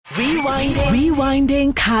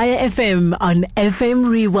Rewinding Kaya FM on FM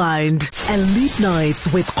Rewind. Elite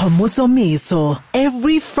Nights with Komotso Miso.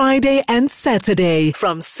 Every Friday and Saturday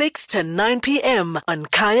from 6 to 9 p.m. on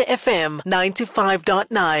Kaya FM 95.9.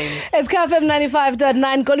 It's Kaya FM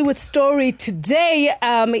 95.9. Goliwood story today.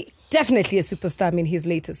 Definitely a superstar. I mean, his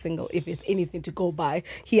latest single, if it's anything to go by,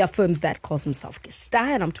 he affirms that, calls himself a star.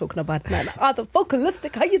 And I'm talking about none other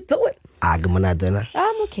Focalistic. How you doing? I'm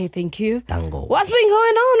okay, thank you. Tango. What's been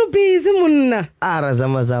going on? Busy munna.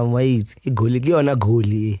 Zamazama.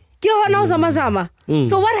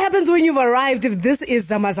 So what happens when you've arrived if this is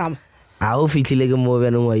Zamazama? The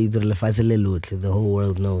whole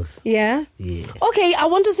world knows. Yeah? Yeah. Okay, I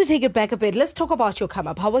want us to take it back a bit. Let's talk about your come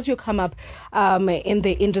up. How was your come up in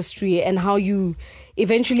the industry and how you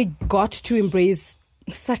eventually got to embrace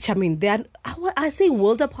such, I mean, I say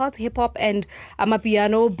world apart, hip hop and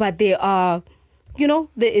amapiano, but they are, you know,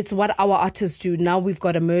 it's what our artists do. Now we've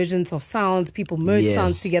got emergence of sounds, people merge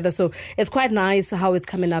sounds together. So it's quite nice how it's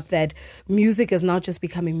coming up that music is now just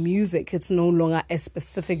becoming music. It's no longer a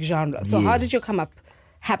specific genre. So how did your come up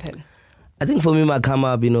happen? I think for me, my come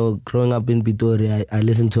up, growing up in Pitori, I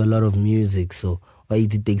listened to a lot of music. So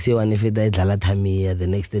it takes you one if it the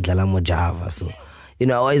next day Mojava. So, I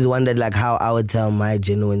always wondered like how I would tell my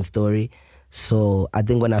genuine story. So I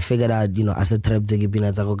think when I figured out, as a trap I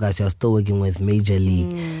was still working with Major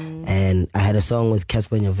League. And I had a song with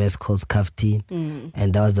Casper in your verse called Skaftin.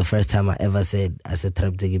 And that was the first time I ever said as a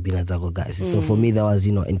trap So for me, that was,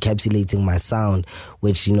 encapsulating my sound,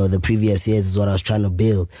 which, the previous years is what I was trying to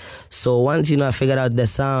build. So once, I figured out the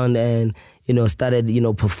sound and started,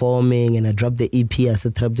 performing, and I dropped the EP as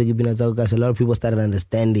a trap. A lot of people started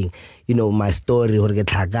understanding, my story,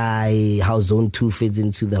 how Zone 2 fits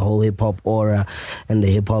into the whole hip hop aura and the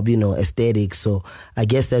hip hop, aesthetic. So I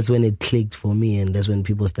guess that's when it clicked for me, and that's when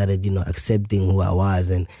people started, accepting who I was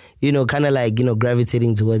and, kind of like,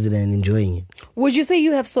 gravitating towards it and enjoying it. Would you say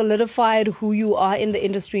you have solidified who you are in the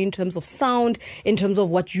industry in terms of sound, in terms of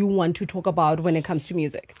what you want to talk about when it comes to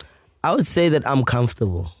music? I would say that I'm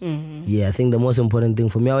comfortable. Yeah, I think the most important thing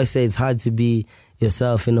for me, I always say it's hard to be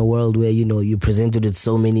yourself in a world where, you're presented with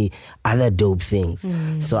so many other dope things.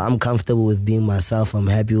 So I'm comfortable with being myself. I'm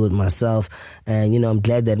happy with myself. And, I'm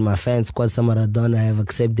glad that my fans, Squad Maradona, have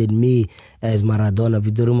accepted me as Maradona,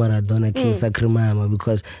 Pitori Maradona, King Sakrimama,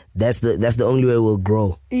 because that's the only way we'll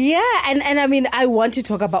grow. Yeah, and I mean, I want to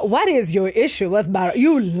talk about what is your issue with Maradona.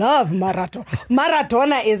 You love Maradona.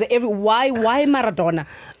 Maradona is why Maradona?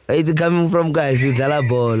 It's coming from guys, it's a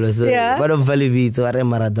ball. So what of Valley Beats or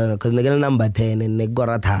Maradona, because they got number 10 and they got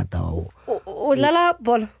a tata. Lala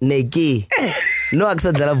ball. Neki. No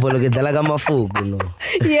accept the ball, get the lagamafu.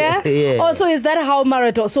 Yeah. Also, is that how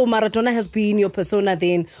Maradona has been your persona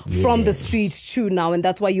then from the street to now, and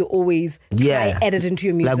that's why you always try add it into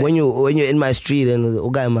your music. Like when you're in my street and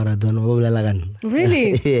Uga Maradona.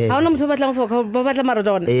 Really? Yeah. How long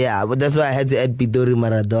Maradona? Yeah, but that's why I had to add Pitori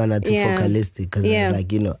Maradona to Focalistic, because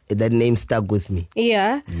like, that name stuck with me.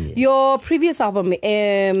 Yeah. Your previous album,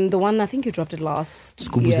 the one I think you dropped it last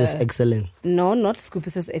Scoopus year. is excellent. No, not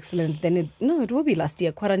Scoopus is excellent. Then it will be last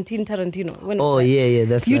year. Quarantine Tarantino. When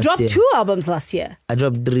that's you last dropped year. 2 albums last year. I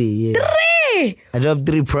dropped 3. Yeah. 3. I dropped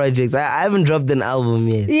 3 projects. I haven't dropped an album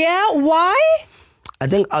yet. Yeah, why? I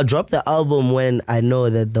think I'll drop the album when I know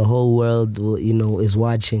that the whole world will, is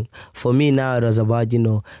watching. For me now, it was about,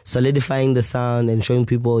 solidifying the sound and showing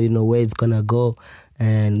people, where it's gonna go.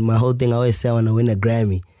 And my whole thing, I always say I want to win a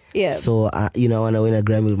Grammy. Yeah. So, I want to win a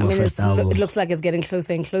Grammy with my first album. It looks like it's getting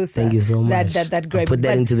closer and closer. Thank you so much. That Grammy. Put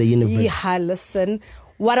that into the universe. Yeah, listen.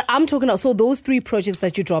 What I'm talking about, so those 3 projects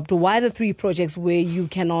that you dropped, why the 3 projects where you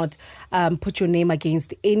cannot put your name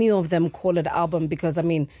against any of them, call it album? Because, I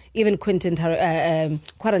mean, even Quarantine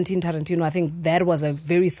Tarantino, I think that was a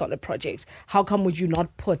very solid project. How come would you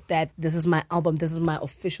not put that, this is my album, this is my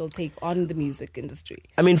official take on the music industry?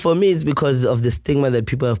 I mean, for me, it's because of the stigma that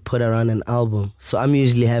people have put around an album. So I'm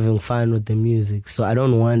usually having fun with the music. So I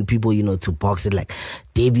don't want people, to box it like,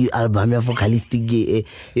 debut album, Focalistic, you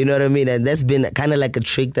know what I mean? And that's been kind of like a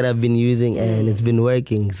trick that I've been using, and it's been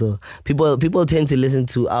working. So people tend to listen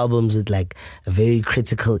to albums with like a very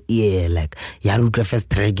critical ear, like first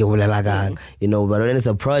track, but when it's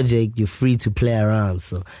a project, you're free to play around.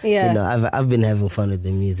 So I've been having fun with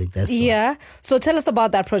the music. That's fun. So tell us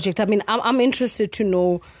about that project. I mean, I'm interested to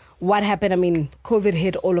know what happened. I mean, COVID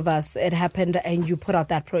hit all of us. It happened and you put out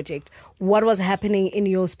that project. What was happening in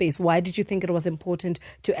your space? Why did you think it was important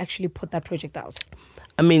to actually put that project out?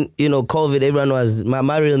 I mean, COVID, everyone was,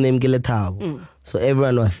 my real name, Giletabo. So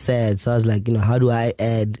everyone was sad. So I was like, how do I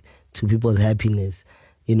add to people's happiness?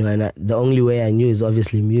 And the only way I knew is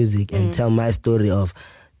obviously music and tell my story of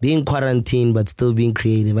being quarantined but still being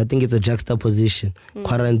creative. I think it's a juxtaposition.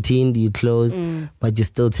 Quarantined, you close, but you're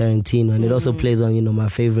still Tarantino. And it also plays on, my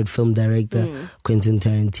favorite film director, Quentin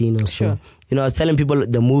Tarantino. Sure. So, I was telling people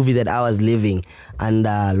the movie that I was living under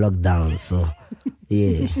lockdown. So,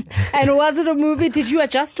 yeah. And was it a movie? Did you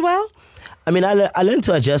adjust well? I mean, I learned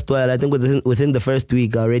to adjust well. I think within the first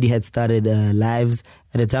week, I already had started lives.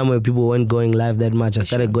 At a time where people weren't going live that much, I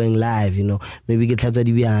started going live, Maybe get Tlatsa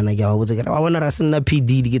Dibiana. I want to listen to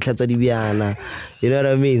PD to get Tlatsa Dibiana. You know what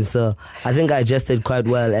I mean? So I think I adjusted quite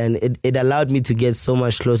well, and it allowed me to get so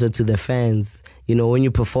much closer to the fans. When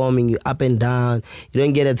you're performing, you're up and down. You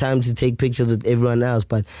don't get a time to take pictures with everyone else.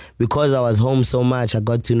 But because I was home so much, I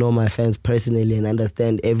got to know my fans personally and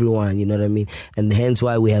understand everyone. You know what I mean? And hence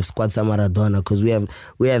why we have Squadsa Maradona, because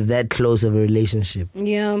we have that close of a relationship.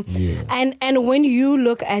 Yeah. And when you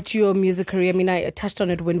look at your music career, I mean, I touched on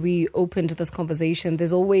it when we opened this conversation.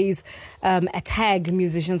 There's always a tag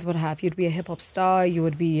musicians would have. You'd be a hip hop star. You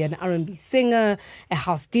would be an R&B singer, a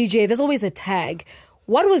house DJ. There's always a tag.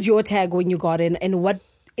 What was your tag when you got in, and what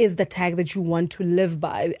is the tag that you want to live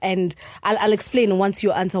by? And I'll explain once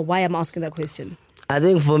you answer why I'm asking that question. I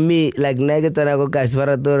think for me, like it's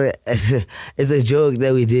a joke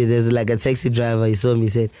that we did. There's like a taxi driver, he saw me,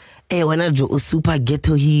 said, "Hey, why not a super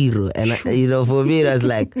ghetto hero?" And for me, that's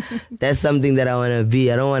like, that's something that I want to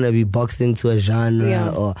be. I don't want to be boxed into a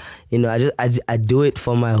genre or, I do it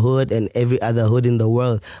for my hood and every other hood in the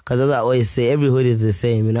world. Because as I always say, every hood is the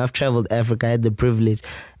same. I've traveled Africa, I had the privilege,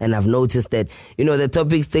 and I've noticed that, the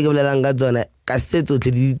topics take up the kasetso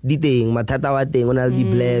tle di teng mathata wa teng ona le di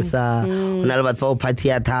blessa ona le batho ba party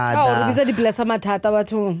ya thata bisa di blessa mathata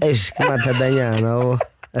batho mathata nyana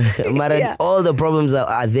but all the problems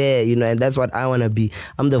are there, and that's what I want to be.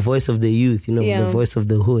 I'm the voice of the youth, the voice of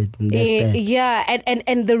the hood. And that's that. Yeah,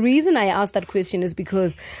 and the reason I asked that question is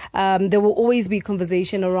because there will always be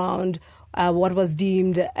conversation around what was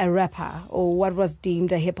deemed a rapper or what was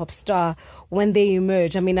deemed a hip-hop star when they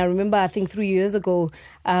emerge. I mean, I remember, I think 3 years ago,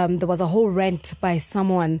 there was a whole rant by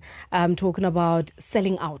someone talking about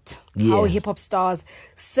selling out. Yeah. How hip-hop stars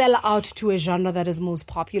sell out to a genre that is most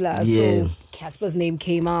popular. Yeah. So Casper's name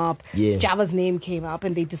came up, Java's name came up,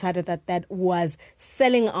 and they decided that was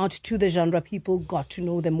selling out to the genre people got to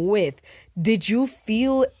know them with. Did you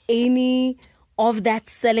feel any of that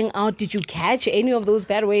selling out? Did you catch any of those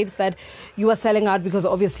bad waves that you were selling out? Because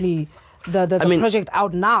obviously the project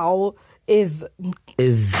out now is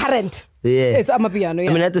current. Yeah. It's Amapiano.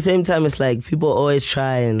 Yeah. I mean, at the same time, it's like people always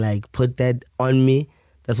try and like put that on me.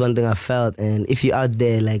 That's one thing I felt. And if you're out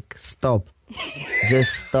there, like, stop.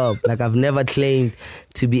 Just stop. Like, I've never claimed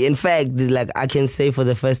to be. In fact, like, I can say for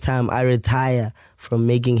the first time, I retire from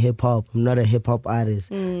making hip hop. I'm not a hip hop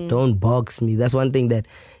artist. Don't box me. That's one thing that,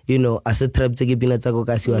 as a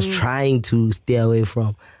was trying to stay away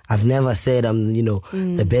from. I've never said I'm,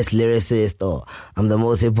 the best lyricist or I'm the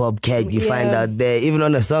most hip hop cat you find out there. Even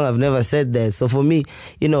on a song, I've never said that. So for me,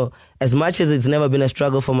 as much as it's never been a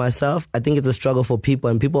struggle for myself, I think it's a struggle for people,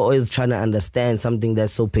 and people are always trying to understand something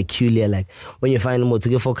that's so peculiar. Like when you find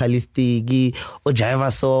Focalistic or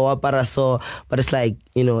Jaiva so, Wapara so, but it's like,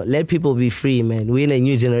 let people be free, man. We're in a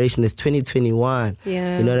new generation. It's 2021.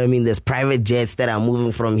 Yeah. You know what I mean? There's private jets that are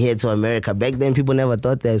moving from here to America. Back then, people never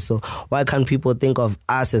thought that. So why can't people think of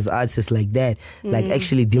us as artists like that? Like,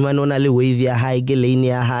 actually, Dimanona le wavia high,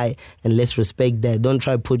 Gelania high, and let's respect that. Don't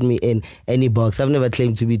try to put me in any box. I've never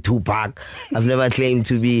claimed to be Tupac. I've never claimed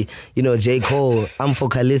to be, J. Cole. I'm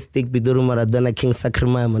Focalistic, Biduru Maradona, King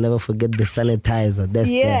Sacramento. I'll never forget the sanitizer. That's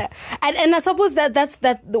that. And I suppose that's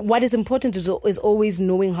what is important is always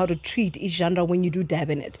knowing how to treat each genre when you do dab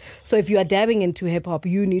in it. So if you are dabbing into hip hop,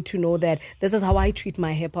 you need to know that this is how I treat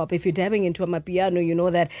my hip hop. If you're dabbing into a piano, you know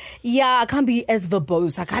that, I can't be as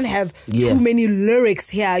verbose. I can't have too many lyrics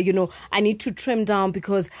here. I need to trim down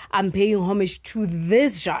because I'm paying homage to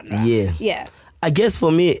this genre. Yeah. I guess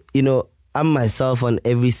for me, I'm myself on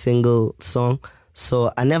every single song.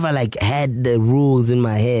 So I never had the rules in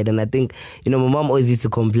my head. And I think, my mom always used to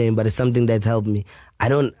complain, but it's something that's helped me. I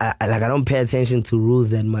don't pay attention to rules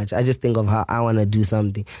that much. I just think of how I want to do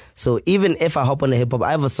something. So even if I hop on a hip hop, I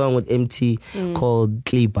have a song with MT called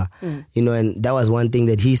Klipa, and that was one thing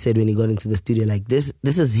that he said when he got into the studio, like, this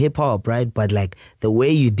is hip hop, right? But like the way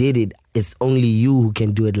you did it, it's only you who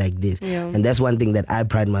can do it like this. Yeah. And that's one thing that I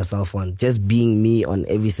pride myself on, just being me on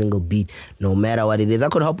every single beat, no matter what it is. I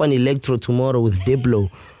could hop on electro tomorrow with Diplo,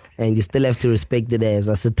 and you still have to respect it as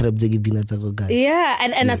a trap guy. Yeah,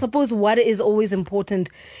 and I suppose what is always important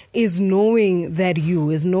is knowing that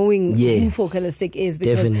who Focalistic is.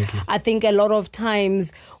 Because definitely. I think a lot of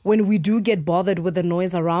times when we do get bothered with the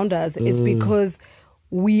noise around us, it's because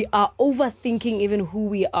we are overthinking even who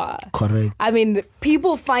we are. Correct. I mean,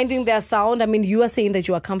 people finding their sound. I mean, you are saying that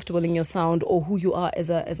you are comfortable in your sound or who you are as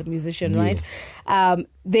a musician, right?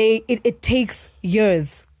 It takes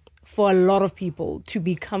years for a lot of people to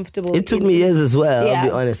be comfortable. It took me years as well, Yeah. I'll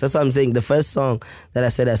be honest. That's what I'm saying. The first song that I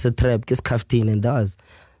said as a trap, Kiss Kaftin, and that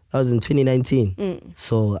was in 2019.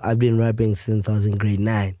 So I've been rapping since I was in grade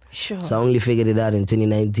 9. Sure. So I only figured it out in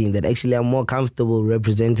 2019 that actually I'm more comfortable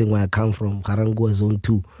representing where I come from, Garangua Zone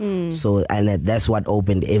 2. So, and that's what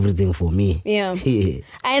opened everything for me. Yeah. Yeah.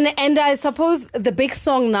 And I suppose the big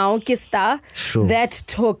song now, Kista, Sure. that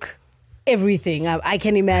took everything. I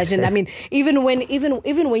can imagine. I mean, even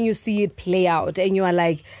when you see it play out and you are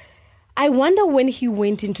like, I wonder when he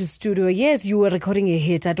went into studio. Yes, you were recording a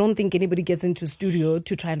hit. I don't think anybody gets into studio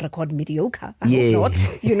to try and record mediocre. I hope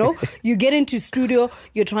not. You know, you get into studio,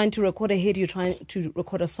 you're trying to record a hit, you're trying to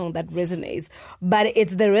record a song that resonates. But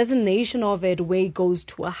it's the resonation of it where it goes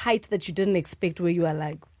to a height that you didn't expect, where you are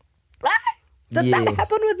like, what? Did that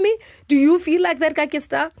happen with me? Do you feel like that,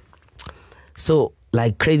 Kakista? So,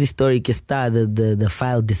 like, crazy story, Kista, the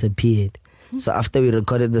file disappeared. So after we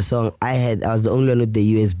recorded the song, I was the only one with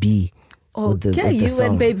the USB. With the you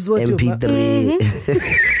song. and Babes were MP3.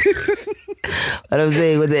 What I'm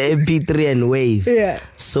saying, with the MP3 and Wave. Yeah.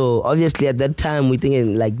 So obviously at that time we're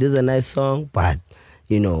thinking like, this is a nice song, but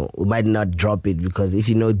we might not drop it because if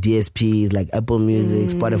you know DSPs like Apple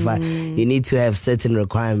Music, Spotify, you need to have certain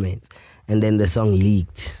requirements. And then the song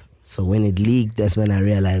leaked. So when it leaked, that's when I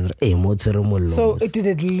realized, hey, so did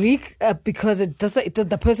it leak because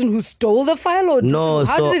the person who stole the file, or no?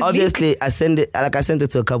 How So did it obviously leak? I sent it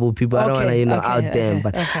to a couple of people. I don't want to out them,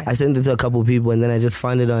 but I sent it to a couple of people, and then I just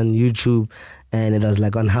found it on YouTube, and it was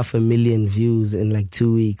like on 500,000 views in like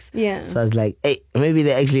 2 weeks. Yeah. So I was like, hey, maybe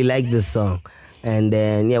they actually like this song, and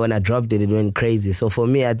then when I dropped it, it went crazy. So for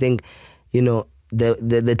me, I think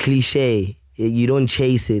the cliche. You don't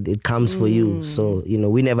chase it, it comes for you. So,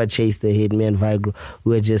 we never chased the hit. Me and Vigro,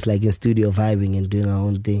 we were just like in studio vibing and doing our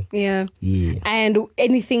own thing. Yeah. Yeah. And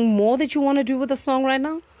anything more that you want to do with the song right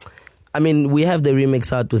now? I mean, we have the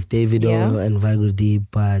remix out with Davido and Vigro D,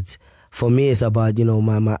 but for me, it's about,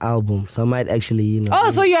 my album. So I might actually,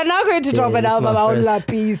 so you're now going to drop an album about La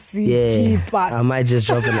PC. I might just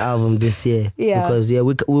drop an album this year. Yeah. Because,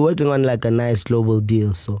 we're working on like a nice global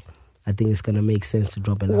deal, so I think it's going to make sense to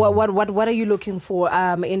drop an album. What are you looking for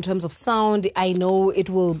in terms of sound? I know it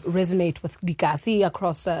will resonate with Dikasi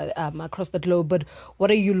across the globe, but what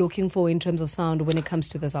are you looking for in terms of sound when it comes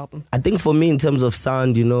to this album? I think for me, in terms of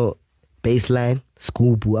sound, bassline,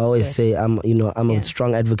 Scoop. I always say I'm a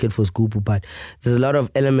strong advocate for Scoop, but there's a lot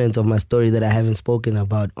of elements of my story that I haven't spoken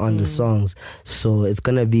about on the songs. So it's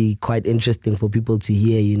gonna be quite interesting for people to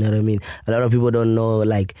hear, you know what I mean? A lot of people don't know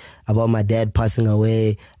like about my dad passing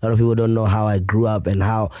away. A lot of people don't know how I grew up and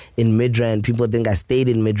how in Midrand, people think I stayed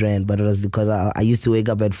in Midrand, but it was because I used to wake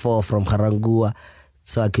up at 4 from Garangua.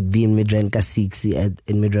 So I could be in Midrand Kasiksi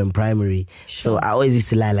in Midrand Primary. Sure. So I always used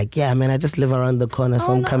to lie like, yeah, man, I just live around the corner,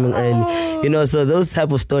 so I'm coming early. So those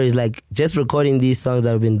type of stories, like just recording these songs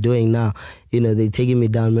that I've been doing now, they're taking me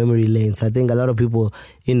down memory lane. So I think a lot of people,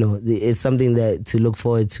 it's something that to look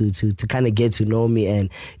forward to kind of get to know me and,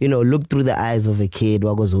 look through the eyes of a kid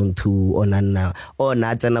what goes on to or nana or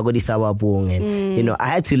natana go disabapung and I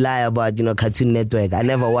had to lie about, Cartoon Network. I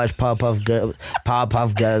never watched Powerpuff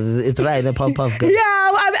Girls. It's right, the Powerpuff Girls. Yeah,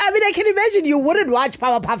 I mean I can imagine you wouldn't watch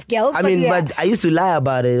Powerpuff Girls. But I used to lie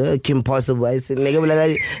about it. Kim Possible. I said,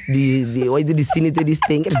 the why did you see it to this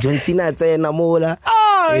thing? John Cena Namola.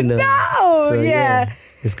 Oh no. So, yeah.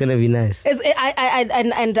 It's gonna be nice.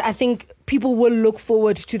 And I think people will look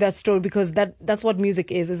forward to that story because that's what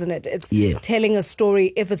music is, isn't it? It's telling a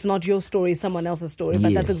story. If it's not your story, someone else's story.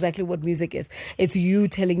 But that's exactly what music is. It's you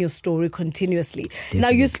telling your story continuously. Definitely. Now,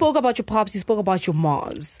 you spoke about your pops, you spoke about your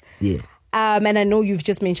moms. Yeah. And I know you've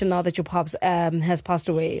just mentioned now that your pops has passed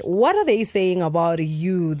away. What are they saying about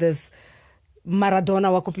you, this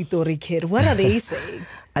Maradona Wakopitori kid? What are they saying?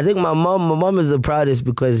 I think my mom is the proudest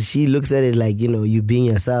because she looks at it like, you being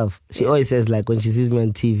yourself. She always says, like, when she sees me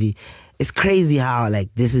on TV, it's crazy how, like,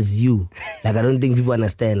 this is you. Like, I don't think people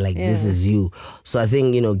understand, like, this is you. So I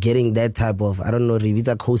think, getting that type of, I don't know,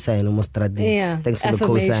 Rivita cosign almost thanks for the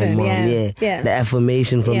cosign, mom. Yeah. The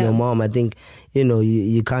affirmation from your mom. I think,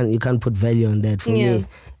 you can't put value on that. For me,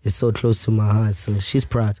 it's so close to my heart. So she's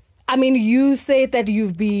proud. I mean, you said that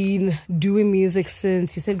you've been doing music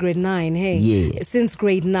since, you said grade 9, hey? Yeah. Since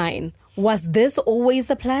grade 9. Was this always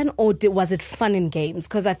the plan or was it fun in games?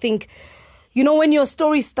 Because I think, when your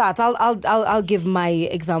story starts, I'll give my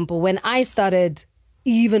example. When I started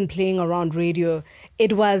even playing around radio,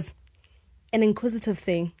 it was an inquisitive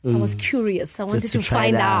thing. I was curious. I wanted to try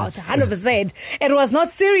find it out out. 100%. It was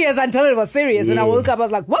not serious until it was serious. And I woke up, I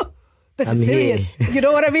was like, whoa, this is serious. here. You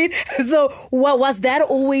know what I mean? So was that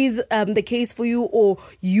always the case for you, or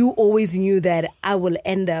you always knew that I will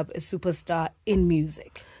end up a superstar in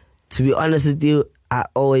music? To be honest with you, I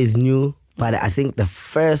always knew, but I think the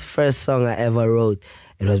first song I ever wrote,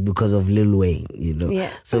 it was because of Lil Wayne, you know. Yeah.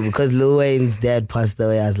 So because Lil Wayne's dad passed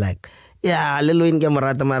away, I was like, yeah, Lil Wayne ke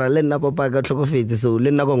morata mara le nna papa ka tlhokofetse, so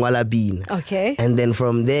le nna go ngwala pina. Okay. And then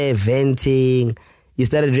from there, venting, you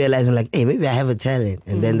started realizing like, hey, maybe I have a talent.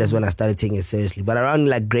 And then that's when I started taking it seriously. But around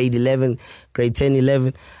like grade 10,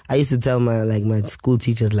 11, I used to tell my school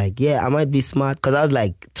teachers like, yeah, I might be smart, because I was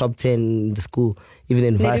like top 10 in the school, even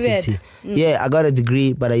in varsity. Yeah, I got a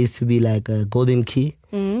degree, but I used to be like a golden key.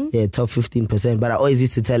 Yeah, top 15%. But I always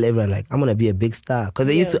used to tell everyone like, I'm gonna be a big star, because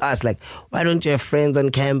they used to ask like, why don't you have friends on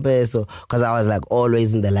campus? Or because I was like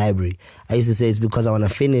always in the library. I used to say it's because I want to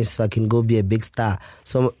finish so I can go be a big star.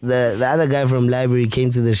 So the other guy from library came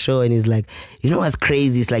to the show and he's like, you know what's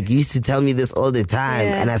crazy? It's like, you used to tell me this all the time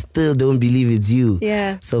and I still don't believe it's you.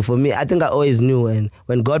 Yeah. So for me, I think I always knew, and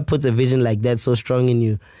when God puts a vision like that so strong in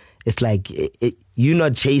you, it's like you're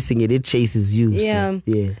not chasing it chases you. Yeah. So,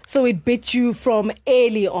 yeah. So it bit you from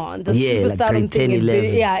early on. The Like superstar grade 10, 11.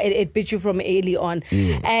 It bit you from early on.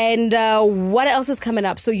 Yeah. And what else is coming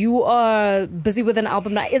up? So you are busy with an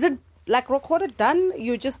album now. Is it like recorded, done?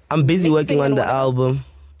 You're just I'm busy mixing working on and the whatever? album.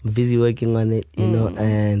 I'm busy working on it, you know,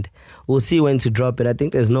 and we'll see when to drop it. I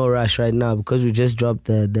think there's no rush right now because we just dropped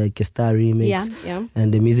the Kista remix. Yeah.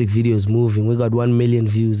 And the music video is moving. We got 1 million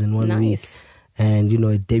views in 1 week. Nice. And, you know,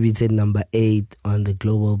 it debuted number 8 on the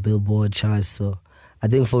global Billboard charts. So I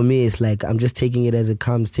think for me, it's like I'm just taking it as it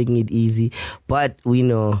comes, taking it easy. But we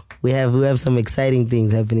know we have some exciting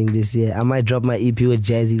things happening this year. I might drop my EP with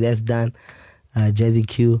Jazzy. That's done. Jazzy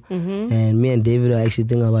Q. And me and David are actually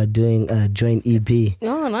thinking about doing a joint EP.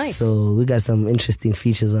 Oh, nice. So we got some interesting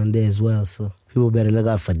features on there as well. So people better look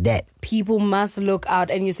out for that. People must look out.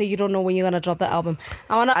 And you say you don't know when you're going to drop the album.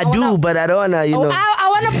 I do, but I don't want to, you know. I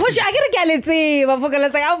want to push you. I get a galaxy. But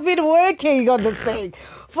Focalistic, I've been working on this thing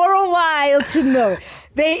for a while to know.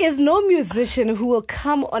 There is no musician who will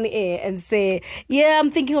come on air and say, yeah,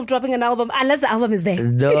 I'm thinking of dropping an album, unless the album is there.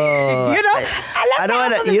 No. You know? I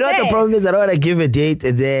don't want to, you know what the problem is? I don't want to give a date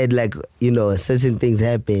and then, like, you know, certain things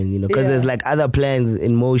happen, you know, because there's like other plans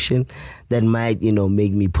in motion that might, you know,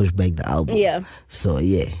 make me push back the album. Yeah. So,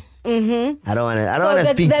 yeah. I don't want to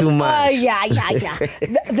speak too much.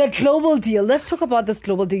 The global deal. Let's talk about this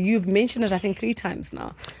global deal. You've mentioned it, I think, 3 times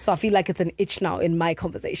now. So I feel like it's an itch now in my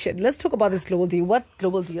conversation. Let's talk about this global deal. What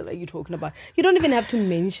global deal are you talking about? You don't even have to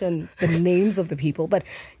mention the names of the people, but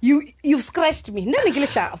you've scratched me.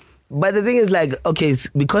 But the thing is, like, okay,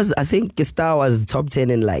 because I think Star was top 10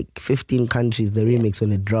 in like 15 countries, the remix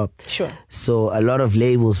when it dropped. Sure. So a lot of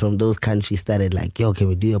labels from those countries started like, yo, can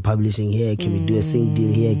we do a publishing here? Can we do a sync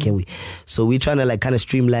deal here? Can we? So we're trying to like kind of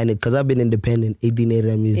streamline it, because I've been independent, 18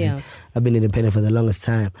 area music. Yeah. I've been independent for the longest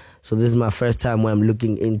time. So this is my first time where I'm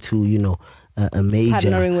looking into, you know, a major.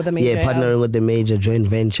 Partnering with a major. Yeah, partnering with the major, joint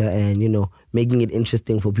venture, and, you know, making it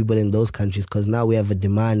interesting for people in those countries, because now we have a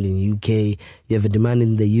demand in UK, you have a demand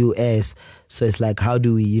in the US. So it's like, how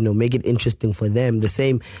do we, you know, make it interesting for them? The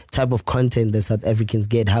same type of content that South Africans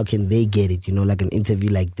get, how can they get it? You know, like an interview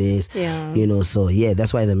like this. Yeah. You know, so yeah,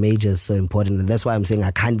 that's why the major is so important. And that's why I'm saying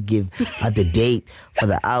I can't give out the date for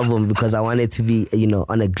the album, because I want it to be, you know,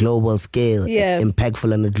 on a global scale. Yeah.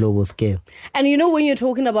 Impactful on a global scale. And you know, when you're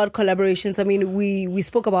talking about collaborations, I mean, we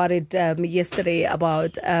spoke about it yesterday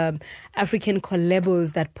about African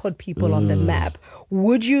collabos that put people on the map.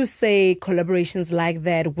 Would you say collaborations like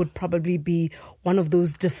that would probably be one of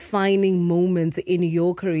those defining moments in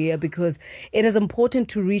your career? Because it is important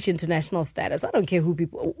to reach international status. I don't care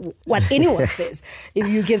what anyone says. If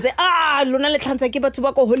you can say, Lona le tlhantsha ke batho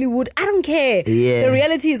ba ko Hollywood, I don't care. Yeah. The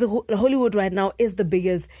reality is Hollywood right now is the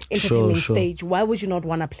biggest entertainment Sure. stage. Why would you not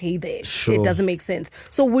want to play there? Sure. It doesn't make sense.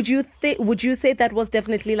 So would you say that was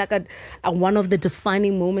definitely like a one of the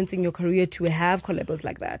defining moments in your career to have collabos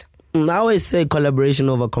like that? I always say collaboration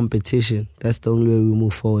over competition. That's the only way we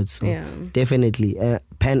move forward. So definitely,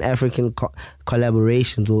 Pan-African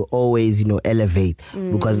collaborations will always, you know, elevate,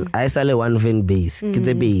 because I sell one fan base. It's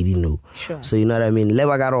a bit, you know. Sure. So you know what I mean.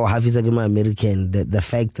 Lebagaro Hafizagima American. The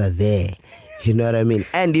facts are there. You know what I mean?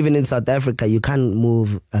 And even in South Africa, you can't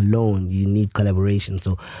move alone. You need collaboration.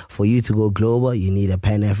 So for you to go global, you need a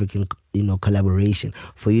Pan-African, you know, collaboration.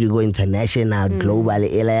 For you to go international, global,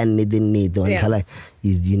 you need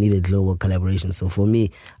a global collaboration. So for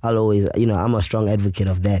me, I'll always, you know, I'm a strong advocate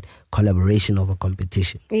of that, collaboration over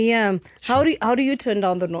competition. Yeah. How do you turn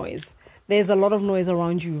down the noise? there's a lot of noise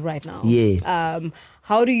around you right now. Yeah.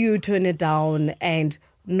 How do you turn it down and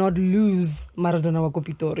not lose Maradona wa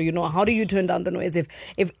Kopitori? You know, how do you turn down the noise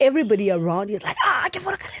if everybody around you is like,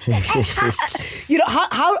 you know,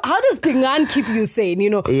 how does Dingan keep you sane? You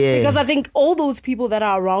know, because I think all those people that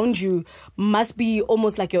are around you must be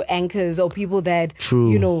almost like your anchors or people that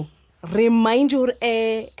you know remind you,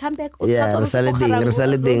 come back. Yeah, you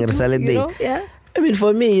know? Yeah. I mean,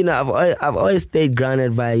 for me, you know, I've always stayed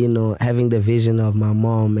grounded by, you know, having the vision of my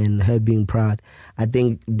mom and her being proud. I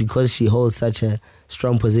think because she holds such a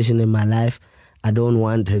strong position in my life, I don't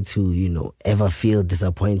want her to, you know, ever feel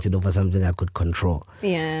disappointed over something I could control.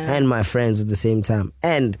 Yeah. And my friends at the same time.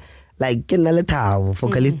 And like,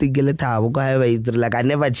 Focalistic, like I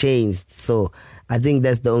never changed. So I think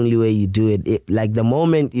that's the only way you do it. Like the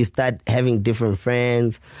moment you start having different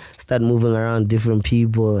friends, start moving around different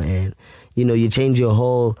people, and you know, you change your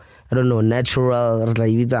whole, I don't know, natural, you're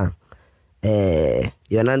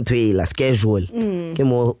not schedule.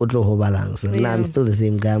 So now I'm still the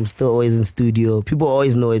same guy. I'm still always in studio. People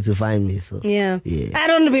always know where to find me. So yeah. I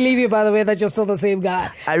don't believe you, by the way, that you're still the same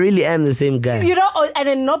guy. I really am the same guy. You know, and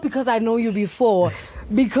then not because I know you before,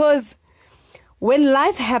 because when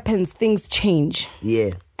life happens, things change.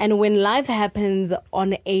 Yeah. And when life happens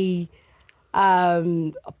on a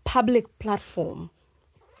public platform,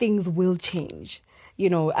 things will change. You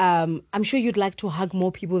know, I'm sure you'd like to hug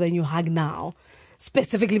more people than you hug now,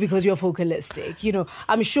 specifically because you're Focalistic. You know,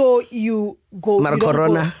 I'm sure you go...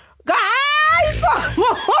 Corona. Guys! I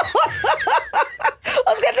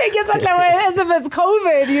was going to get something as if it's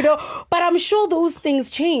COVID, you know. But I'm sure those things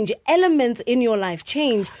change. Elements in your life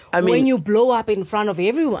change when you blow up in front of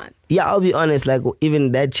everyone. Yeah, I'll be honest, like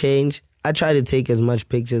even that change, I try to take as much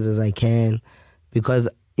pictures as I can because...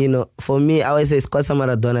 You know, for me, I always say Scossa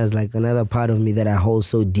Maradona is like another part of me that I hold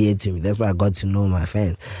so dear to me. That's why I got to know my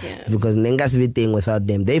fans. Yeah. It's because Nenga's big thing without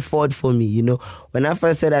them. They fought for me, you know. When I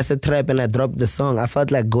first said I said trap and I dropped the song, I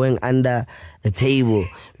felt like going under a table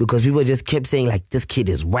because people just kept saying like, this kid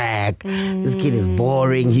is whack, this kid is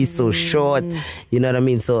boring, he's so short. You know what I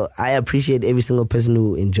mean? So I appreciate every single person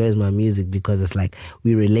who enjoys my music because it's like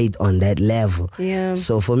we relate on that level. Yeah.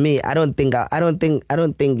 So for me, I don't think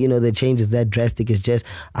you know the change is that drastic. It's just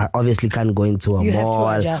I obviously can't go into a you mall.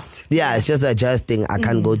 Have to adjust. Yeah, it's just adjusting. I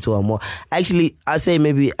can't go to a mall. Actually, I say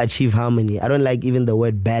maybe achieve harmony. I don't like even the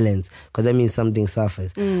word balance because that means something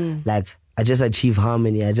suffers. Like I just achieve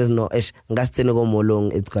harmony. I just know it's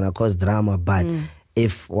gonna cause drama, but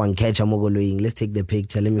if one catch a mogoloing, let's take the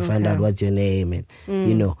picture. Let me find out what's your name and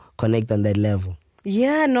you know connect on that level.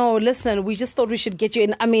 Yeah, no, listen, we just thought we should get you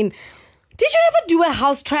in. I mean, did you ever do a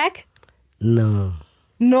house track? No.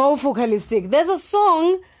 No, Focalistic. There's a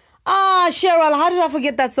song. Cheryl, how did I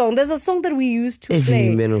forget that song? There's a song that we used to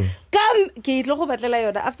play.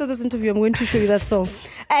 After this interview, I'm going to show you that song.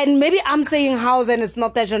 And maybe I'm saying house and it's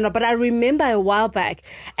not that genre, but I remember a while back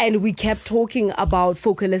and we kept talking about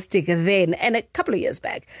Focalistic then and a couple of years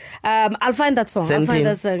back. I'll find that song. I'll find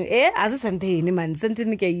that song. How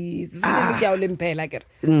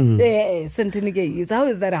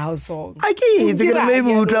is that a house song? Maybe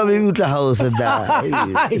house.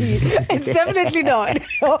 It's definitely not.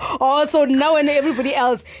 So now when everybody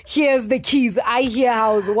else hears the keys, I hear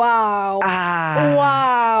house. Wow.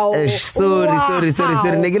 Wow. Sorry. Sorry.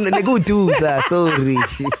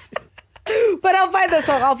 But I'll find the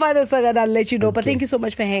song and I'll let you know. Okay. But thank you so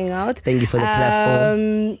much for hanging out. Thank you for the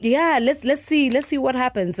platform. Yeah, let's see what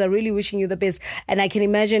happens. I'm really wishing you the best. And I can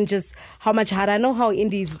imagine just how much harder. I know how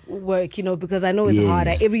indies work, you know, because I know it's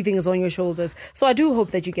harder. Everything is on your shoulders. So I do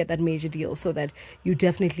hope that you get that major deal so that you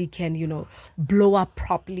definitely can, you know, blow up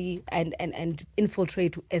properly and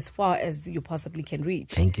infiltrate as far as you possibly can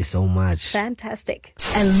reach. Thank you so much. Fantastic.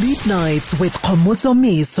 Elite Nights with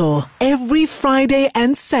Goliwood every Friday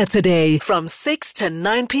and Saturday from 6 to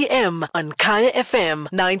 9 p.m. on Kaya FM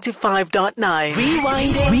 95.9.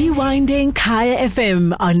 Rewinding Kaya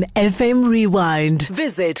FM on FM Rewind.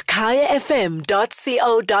 Visit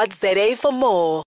kayafm.co.za for more.